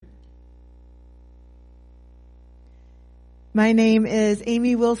My name is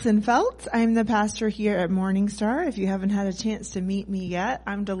Amy Wilson Feltz. I'm the pastor here at Morning Star. If you haven't had a chance to meet me yet,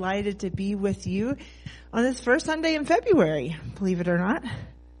 I'm delighted to be with you on this first Sunday in February, believe it or not.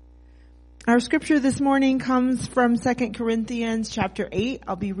 Our scripture this morning comes from 2 Corinthians chapter 8.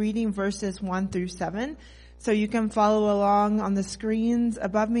 I'll be reading verses 1 through 7. So you can follow along on the screens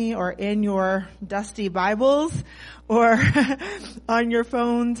above me or in your dusty Bibles or on your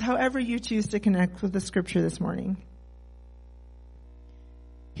phones, however you choose to connect with the scripture this morning.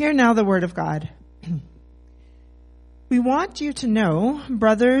 Hear now the word of God. We want you to know,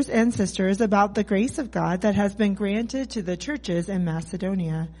 brothers and sisters, about the grace of God that has been granted to the churches in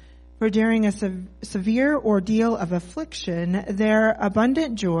Macedonia. For during a severe ordeal of affliction, their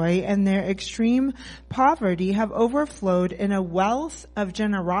abundant joy and their extreme poverty have overflowed in a wealth of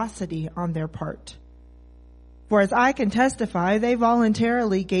generosity on their part. For as I can testify, they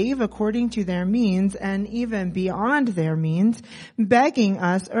voluntarily gave according to their means and even beyond their means, begging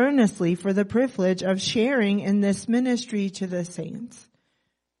us earnestly for the privilege of sharing in this ministry to the saints.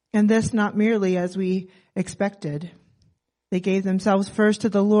 And this not merely as we expected. They gave themselves first to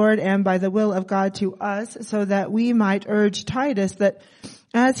the Lord and by the will of God to us, so that we might urge Titus that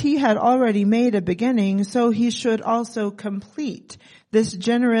as he had already made a beginning, so he should also complete this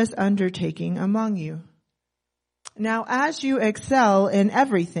generous undertaking among you. Now, as you excel in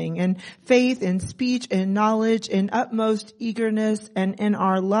everything, in faith, in speech, in knowledge, in utmost eagerness, and in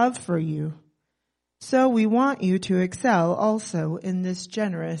our love for you, so we want you to excel also in this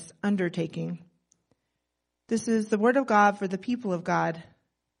generous undertaking. This is the word of God for the people of God.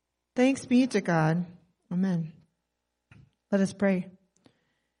 Thanks be to God. Amen. Let us pray.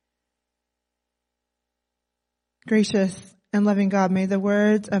 Gracious and loving God, may the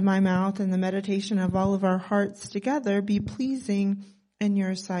words of my mouth and the meditation of all of our hearts together be pleasing in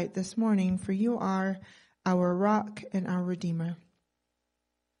your sight this morning, for you are our rock and our Redeemer.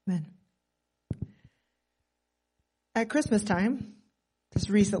 Amen. At Christmas time, just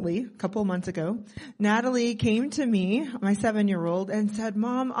recently, a couple of months ago, Natalie came to me, my 7-year-old, and said,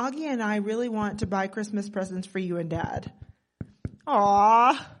 Mom, Augie and I really want to buy Christmas presents for you and Dad.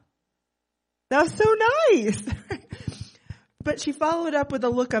 Aww, that was so nice. But she followed up with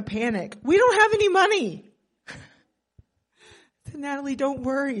a look of panic. We don't have any money. So Natalie, don't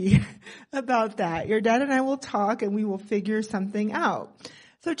worry about that. Your dad and I will talk and we will figure something out.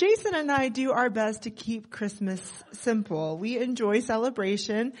 So Jason and I do our best to keep Christmas simple. We enjoy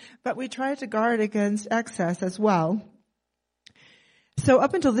celebration, but we try to guard against excess as well. So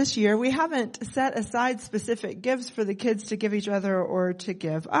up until this year, we haven't set aside specific gifts for the kids to give each other or to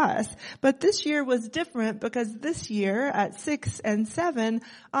give us. But this year was different because this year at 6 and 7,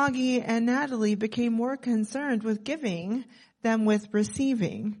 Augie and Natalie became more concerned with giving than with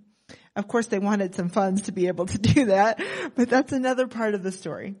receiving. Of course, they wanted some funds to be able to do that, but that's another part of the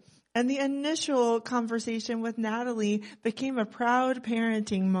story. And the initial conversation with Natalie became a proud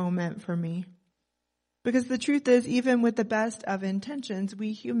parenting moment for me. Because the truth is, even with the best of intentions,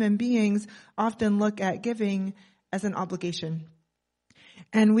 we human beings often look at giving as an obligation.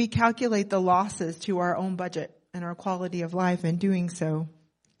 And we calculate the losses to our own budget and our quality of life in doing so,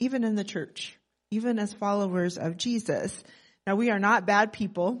 even in the church, even as followers of Jesus. Now, we are not bad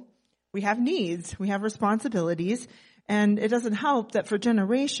people. We have needs, we have responsibilities, and it doesn't help that for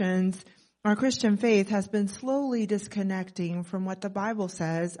generations, our Christian faith has been slowly disconnecting from what the Bible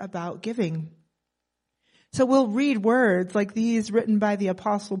says about giving. So we'll read words like these written by the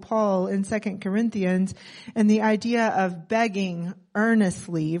Apostle Paul in 2 Corinthians, and the idea of begging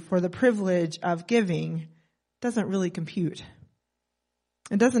earnestly for the privilege of giving doesn't really compute.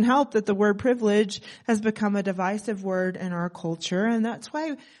 It doesn't help that the word privilege has become a divisive word in our culture, and that's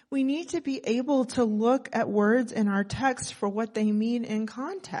why we need to be able to look at words in our text for what they mean in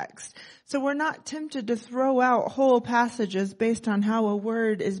context. So we're not tempted to throw out whole passages based on how a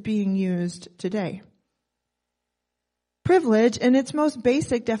word is being used today. Privilege, in its most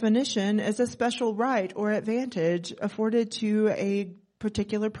basic definition, is a special right or advantage afforded to a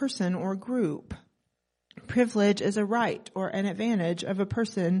particular person or group. Privilege is a right or an advantage of a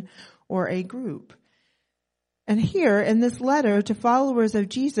person or a group. And here in this letter to followers of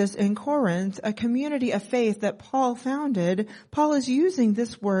Jesus in Corinth, a community of faith that Paul founded, Paul is using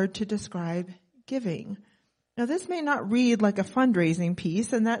this word to describe giving. Now, this may not read like a fundraising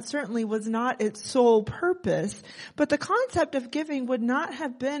piece, and that certainly was not its sole purpose, but the concept of giving would not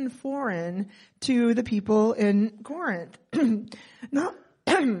have been foreign to the people in Corinth.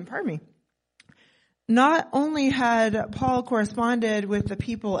 Pardon me. Not only had Paul corresponded with the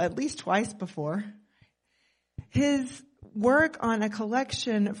people at least twice before, his work on a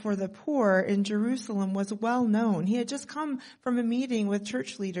collection for the poor in Jerusalem was well known. He had just come from a meeting with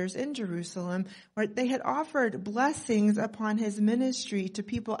church leaders in Jerusalem where they had offered blessings upon his ministry to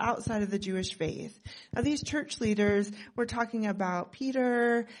people outside of the Jewish faith. Now, these church leaders were talking about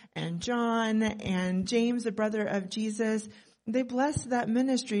Peter and John and James, the brother of Jesus. They blessed that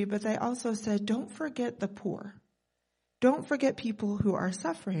ministry, but they also said, don't forget the poor. Don't forget people who are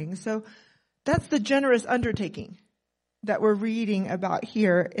suffering. So that's the generous undertaking that we're reading about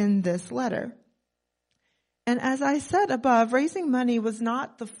here in this letter. And as I said above, raising money was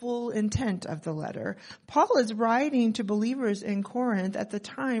not the full intent of the letter. Paul is writing to believers in Corinth at the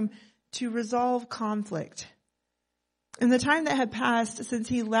time to resolve conflict. In the time that had passed since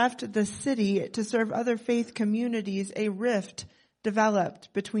he left the city to serve other faith communities, a rift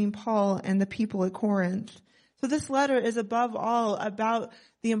developed between Paul and the people at Corinth. So this letter is above all about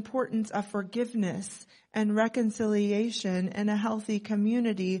the importance of forgiveness and reconciliation in a healthy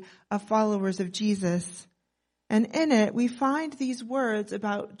community of followers of Jesus. And in it, we find these words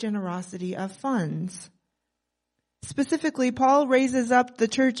about generosity of funds. Specifically, Paul raises up the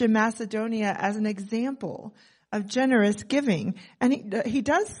church in Macedonia as an example of generous giving. And he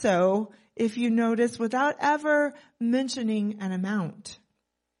does so, if you notice, without ever mentioning an amount.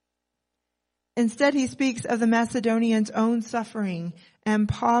 Instead, he speaks of the Macedonians' own suffering and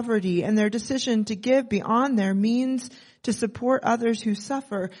poverty and their decision to give beyond their means to support others who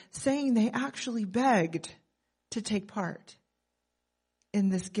suffer, saying they actually begged to take part in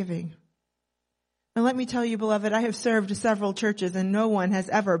this giving. Now, let me tell you, beloved, I have served several churches and no one has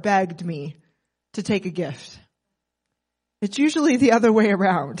ever begged me to take a gift. It's usually the other way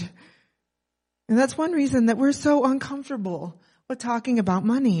around. And that's one reason that we're so uncomfortable with talking about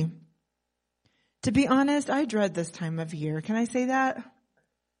money. To be honest, I dread this time of year. Can I say that?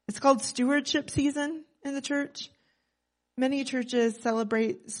 It's called stewardship season in the church. Many churches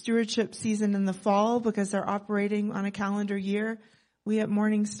celebrate stewardship season in the fall because they're operating on a calendar year. We at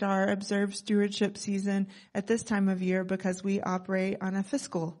Morning Star observe stewardship season at this time of year because we operate on a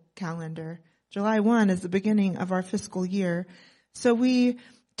fiscal calendar. July 1 is the beginning of our fiscal year. So we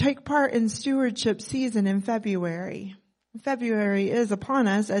take part in stewardship season in February. February is upon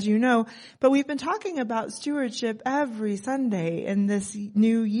us, as you know, but we've been talking about stewardship every Sunday in this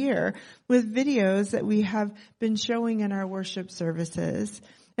new year with videos that we have been showing in our worship services.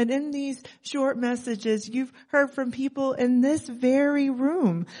 And in these short messages, you've heard from people in this very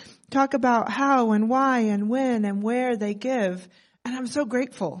room talk about how and why and when and where they give. And I'm so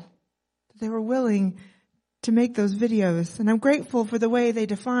grateful that they were willing to make those videos. And I'm grateful for the way they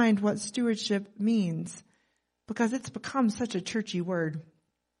defined what stewardship means, because it's become such a churchy word.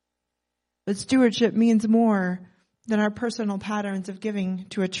 But stewardship means more than our personal patterns of giving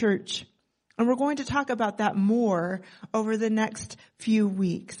to a church. And we're going to talk about that more over the next few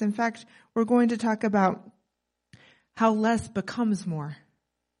weeks. In fact, we're going to talk about how less becomes more.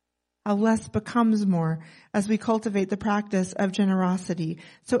 How less becomes more as we cultivate the practice of generosity.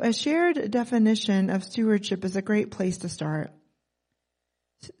 So a shared definition of stewardship is a great place to start.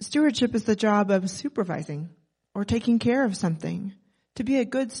 Stewardship is the job of supervising or taking care of something. To be a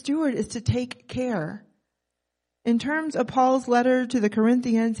good steward is to take care. In terms of Paul's letter to the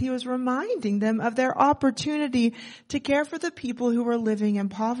Corinthians, he was reminding them of their opportunity to care for the people who were living in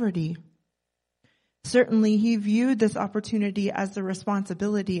poverty. Certainly, he viewed this opportunity as the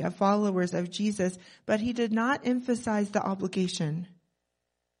responsibility of followers of Jesus, but he did not emphasize the obligation.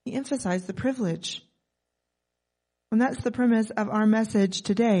 He emphasized the privilege. And that's the premise of our message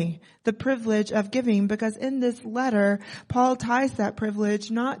today, the privilege of giving, because in this letter, Paul ties that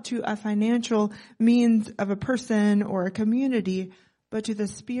privilege not to a financial means of a person or a community, but to the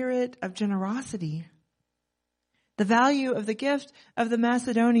spirit of generosity. The value of the gift of the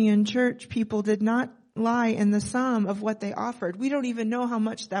Macedonian church people did not lie in the sum of what they offered. We don't even know how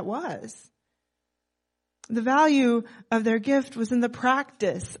much that was. The value of their gift was in the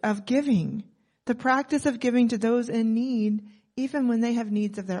practice of giving. The practice of giving to those in need, even when they have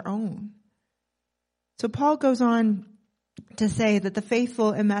needs of their own. So Paul goes on to say that the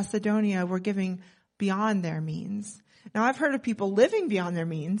faithful in Macedonia were giving beyond their means. Now, I've heard of people living beyond their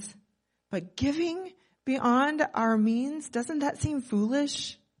means, but giving beyond our means, doesn't that seem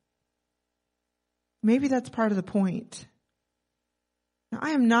foolish? Maybe that's part of the point. Now,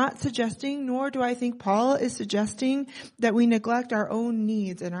 I am not suggesting, nor do I think Paul is suggesting, that we neglect our own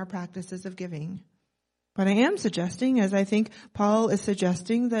needs in our practices of giving. But I am suggesting, as I think Paul is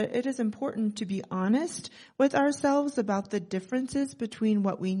suggesting, that it is important to be honest with ourselves about the differences between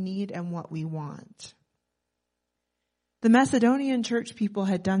what we need and what we want. The Macedonian church people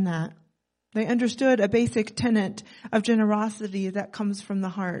had done that. They understood a basic tenet of generosity that comes from the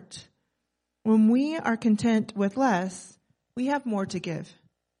heart. When we are content with less, we have more to give.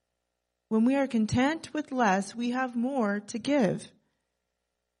 When we are content with less, we have more to give.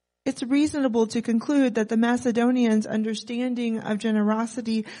 It's reasonable to conclude that the Macedonians' understanding of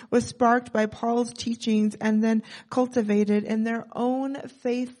generosity was sparked by Paul's teachings and then cultivated in their own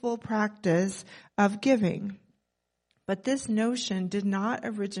faithful practice of giving. But this notion did not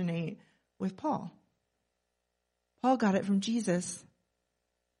originate with Paul. Paul got it from Jesus.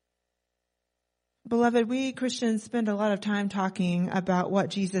 Beloved, we Christians spend a lot of time talking about what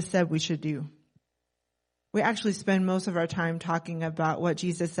Jesus said we should do. We actually spend most of our time talking about what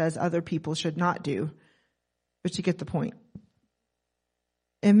Jesus says other people should not do. But you get the point.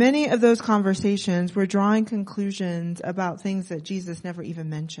 In many of those conversations, we're drawing conclusions about things that Jesus never even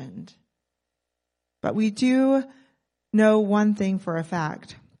mentioned. But we do know one thing for a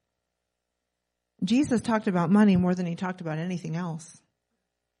fact. Jesus talked about money more than he talked about anything else.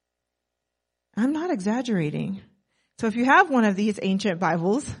 I'm not exaggerating. So if you have one of these ancient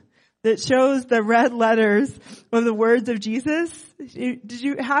Bibles that shows the red letters of the words of Jesus, did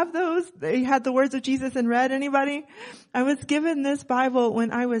you have those? You had the words of Jesus in red, anybody? I was given this Bible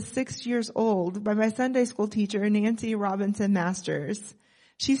when I was 6 years old by my Sunday school teacher, Nancy Robinson Masters.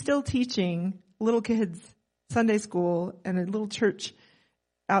 She's still teaching little kids Sunday school in a little church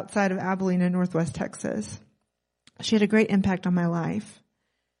outside of Abilene in Northwest Texas. She had a great impact on my life.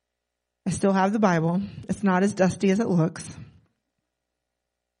 I still have the Bible. It's not as dusty as it looks.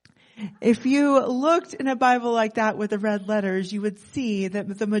 If you looked in a Bible like that with the red letters, you would see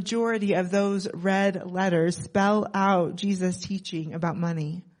that the majority of those red letters spell out Jesus' teaching about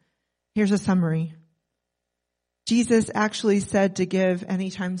money. Here's a summary. Jesus actually said to give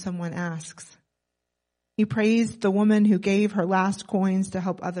anytime someone asks. He praised the woman who gave her last coins to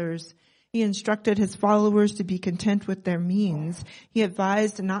help others. He instructed his followers to be content with their means. He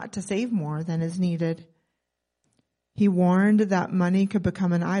advised not to save more than is needed. He warned that money could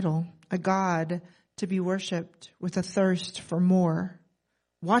become an idol, a god to be worshipped with a thirst for more.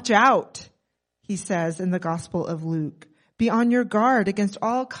 Watch out, he says in the Gospel of Luke. Be on your guard against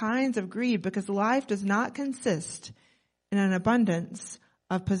all kinds of greed, because life does not consist in an abundance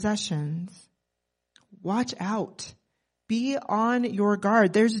of possessions. Watch out. Be on your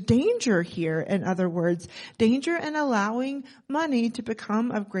guard. There's danger here, in other words. Danger in allowing money to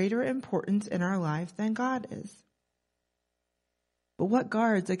become of greater importance in our life than God is. But what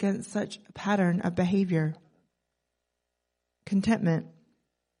guards against such a pattern of behavior? Contentment,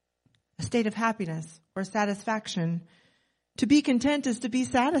 a state of happiness or satisfaction. To be content is to be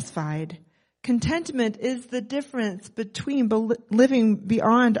satisfied. Contentment is the difference between living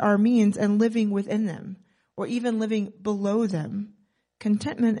beyond our means and living within them, or even living below them.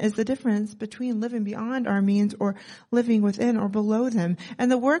 Contentment is the difference between living beyond our means or living within or below them. And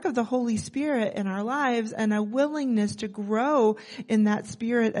the work of the Holy Spirit in our lives and a willingness to grow in that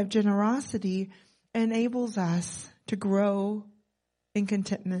spirit of generosity enables us to grow in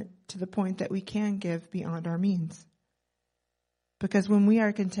contentment to the point that we can give beyond our means. Because when we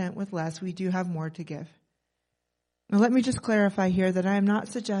are content with less, we do have more to give. Now, let me just clarify here that I am not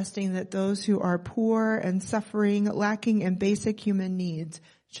suggesting that those who are poor and suffering, lacking in basic human needs,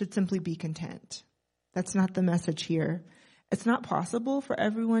 should simply be content. That's not the message here. It's not possible for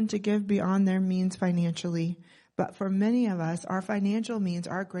everyone to give beyond their means financially, but for many of us, our financial means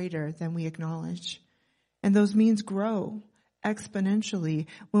are greater than we acknowledge. And those means grow exponentially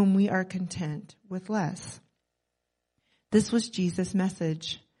when we are content with less. This was Jesus'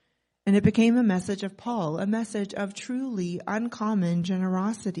 message. And it became a message of Paul, a message of truly uncommon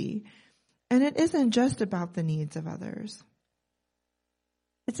generosity. And it isn't just about the needs of others.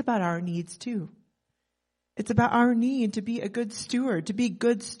 It's about our needs too. It's about our need to be a good steward, to be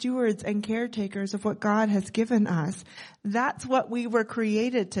good stewards and caretakers of what God has given us. That's what we were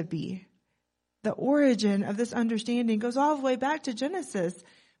created to be. The origin of this understanding goes all the way back to Genesis,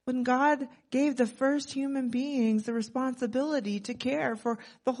 when God gave the first human beings the responsibility to care for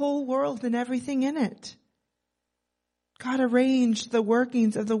the whole world and everything in it. God arranged the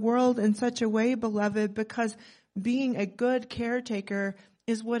workings of the world in such a way, beloved, because being a good caretaker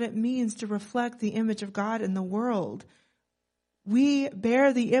is what it means to reflect the image of God in the world. We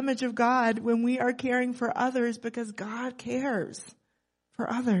bear the image of God when we are caring for others because God cares for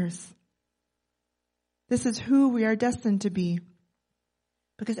others. This is who we are destined to be.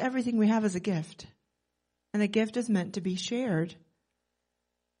 Because everything we have is a gift. And a gift is meant to be shared.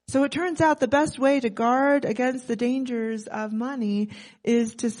 So it turns out the best way to guard against the dangers of money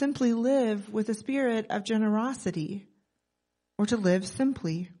is to simply live with a spirit of generosity. Or to live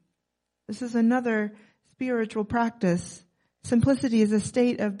simply. This is another spiritual practice. Simplicity is a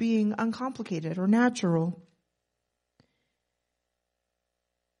state of being uncomplicated or natural.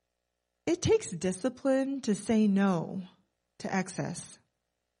 It takes discipline to say no to excess.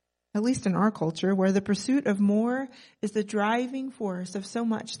 At least in our culture, where the pursuit of more is the driving force of so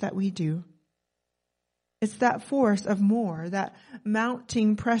much that we do. It's that force of more, that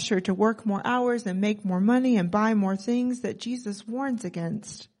mounting pressure to work more hours and make more money and buy more things that Jesus warns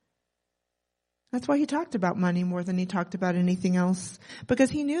against. That's why he talked about money more than he talked about anything else, because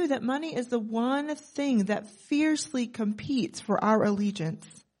he knew that money is the one thing that fiercely competes for our allegiance.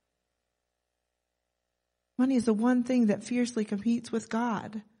 Money is the one thing that fiercely competes with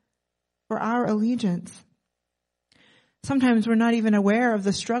God for our allegiance. Sometimes we're not even aware of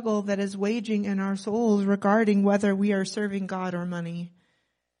the struggle that is waging in our souls regarding whether we are serving God or money,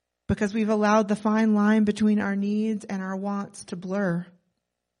 because we've allowed the fine line between our needs and our wants to blur,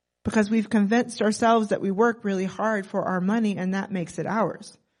 because we've convinced ourselves that we work really hard for our money and that makes it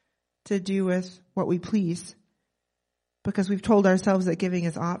ours to do with what we please, because we've told ourselves that giving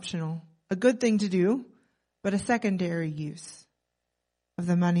is optional, a good thing to do, but a secondary use of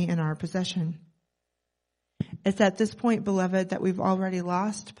the money in our possession. It's at this point, beloved, that we've already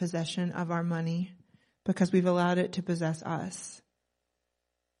lost possession of our money because we've allowed it to possess us.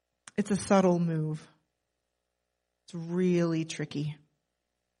 It's a subtle move. It's really tricky.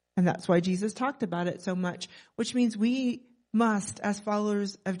 And that's why Jesus talked about it so much, which means we must, as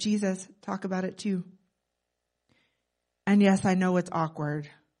followers of Jesus, talk about it too. And yes, I know it's awkward.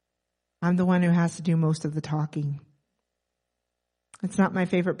 I'm the one who has to do most of the talking. It's not my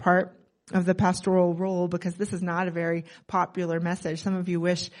favorite part of the pastoral role because this is not a very popular message. Some of you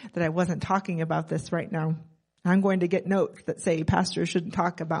wish that I wasn't talking about this right now. I'm going to get notes that say pastors shouldn't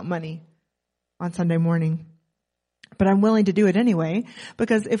talk about money on Sunday morning. But I'm willing to do it anyway,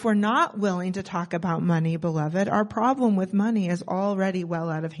 because if we're not willing to talk about money, beloved, our problem with money is already well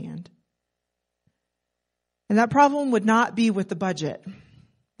out of hand. And that problem would not be with the budget.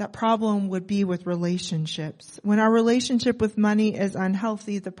 That problem would be with relationships. When our relationship with money is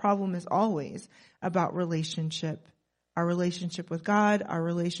unhealthy, the problem is always about relationship. Our relationship with God, our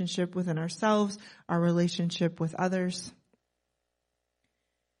relationship within ourselves, our relationship with others.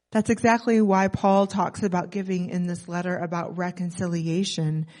 That's exactly why Paul talks about giving in this letter about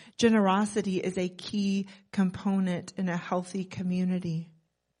reconciliation. Generosity is a key component in a healthy community.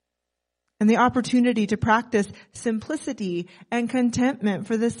 And the opportunity to practice simplicity and contentment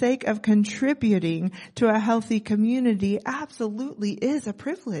for the sake of contributing to a healthy community absolutely is a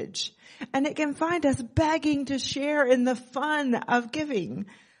privilege. And it can find us begging to share in the fun of giving,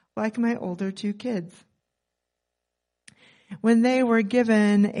 like my older two kids. When they were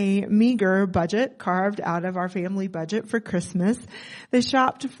given a meager budget carved out of our family budget for Christmas, they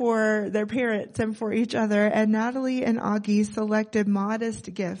shopped for their parents and for each other, and Natalie and Augie selected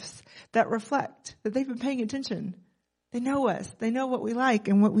modest gifts that reflect that they've been paying attention. They know us. They know what we like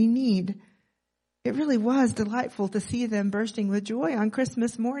and what we need. It really was delightful to see them bursting with joy on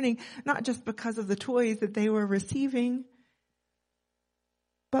Christmas morning, not just because of the toys that they were receiving,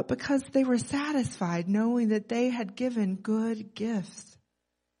 but because they were satisfied knowing that they had given good gifts.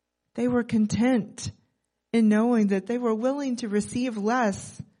 They were content in knowing that they were willing to receive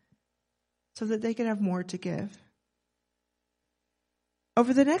less so that they could have more to give.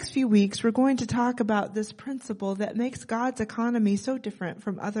 Over the next few weeks, we're going to talk about this principle that makes God's economy so different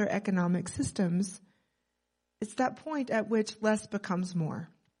from other economic systems. It's that point at which less becomes more.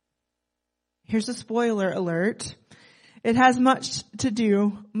 Here's a spoiler alert. It has much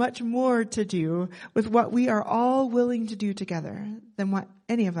more to do with what we are all willing to do together than what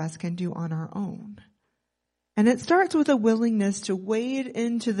any of us can do on our own. And it starts with a willingness to wade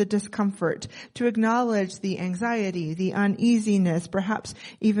into the discomfort, to acknowledge the anxiety, the uneasiness, perhaps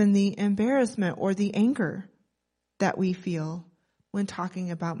even the embarrassment or the anger that we feel when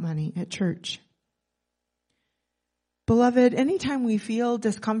talking about money at church. Beloved, anytime we feel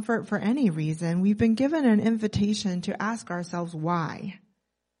discomfort for any reason, we've been given an invitation to ask ourselves why.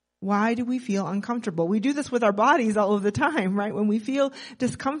 Why do we feel uncomfortable? We do this with our bodies all of the time, right? When we feel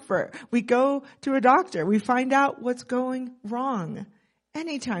discomfort, we go to a doctor. We find out what's going wrong.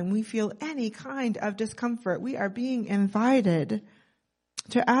 Anytime we feel any kind of discomfort, we are being invited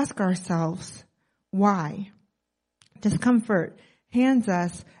to ask ourselves why. Discomfort hands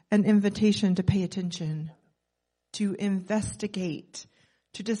us an invitation to pay attention, to investigate,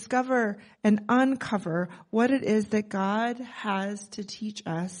 to discover and uncover what it is that God has to teach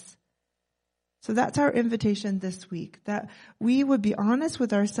us. So that's our invitation this week, that we would be honest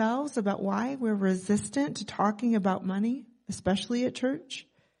with ourselves about why we're resistant to talking about money, especially at church.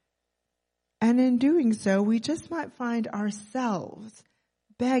 And in doing so, we just might find ourselves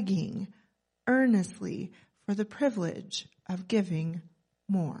begging earnestly for the privilege of giving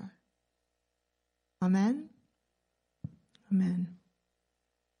more. Amen? Amen.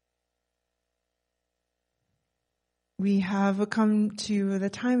 We have come to the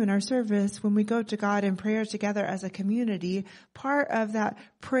time in our service when we go to God in prayer together as a community. Part of that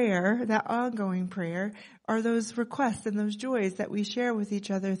prayer, that ongoing prayer, are those requests and those joys that we share with each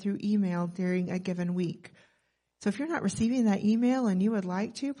other through email during a given week. So if you're not receiving that email and you would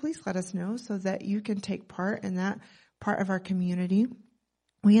like to, please let us know so that you can take part in that part of our community.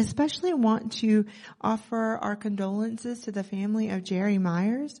 We especially want to offer our condolences to the family of Jerry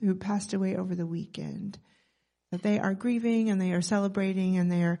Myers, who passed away over the weekend. That they are grieving and they are celebrating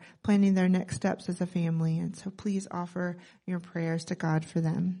and they are planning their next steps as a family. And so please offer your prayers to God for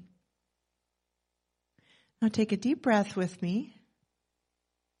them. Now take a deep breath with me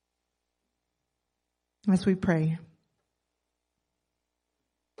as we pray.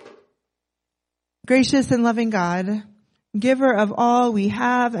 Gracious and loving God, giver of all we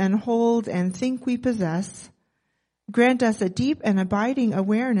have and hold and think we possess, grant us a deep and abiding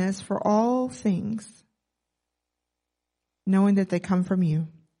awareness for all things, knowing that they come from you.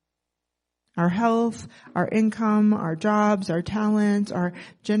 Our health, our income, our jobs, our talents, our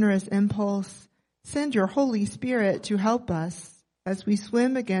generous impulse. Send your Holy Spirit to help us as we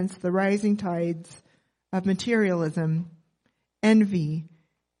swim against the rising tides of materialism, envy,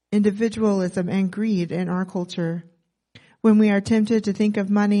 individualism, and greed in our culture. When we are tempted to think of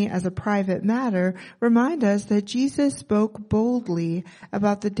money as a private matter, remind us that Jesus spoke boldly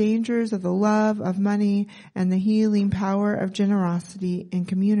about the dangers of the love of money and the healing power of generosity in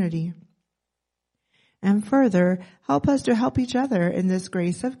community. And further, help us to help each other in this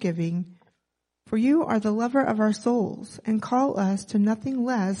grace of giving. For you are the lover of our souls and call us to nothing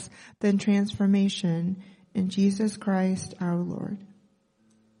less than transformation in Jesus Christ our Lord.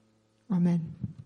 Amen.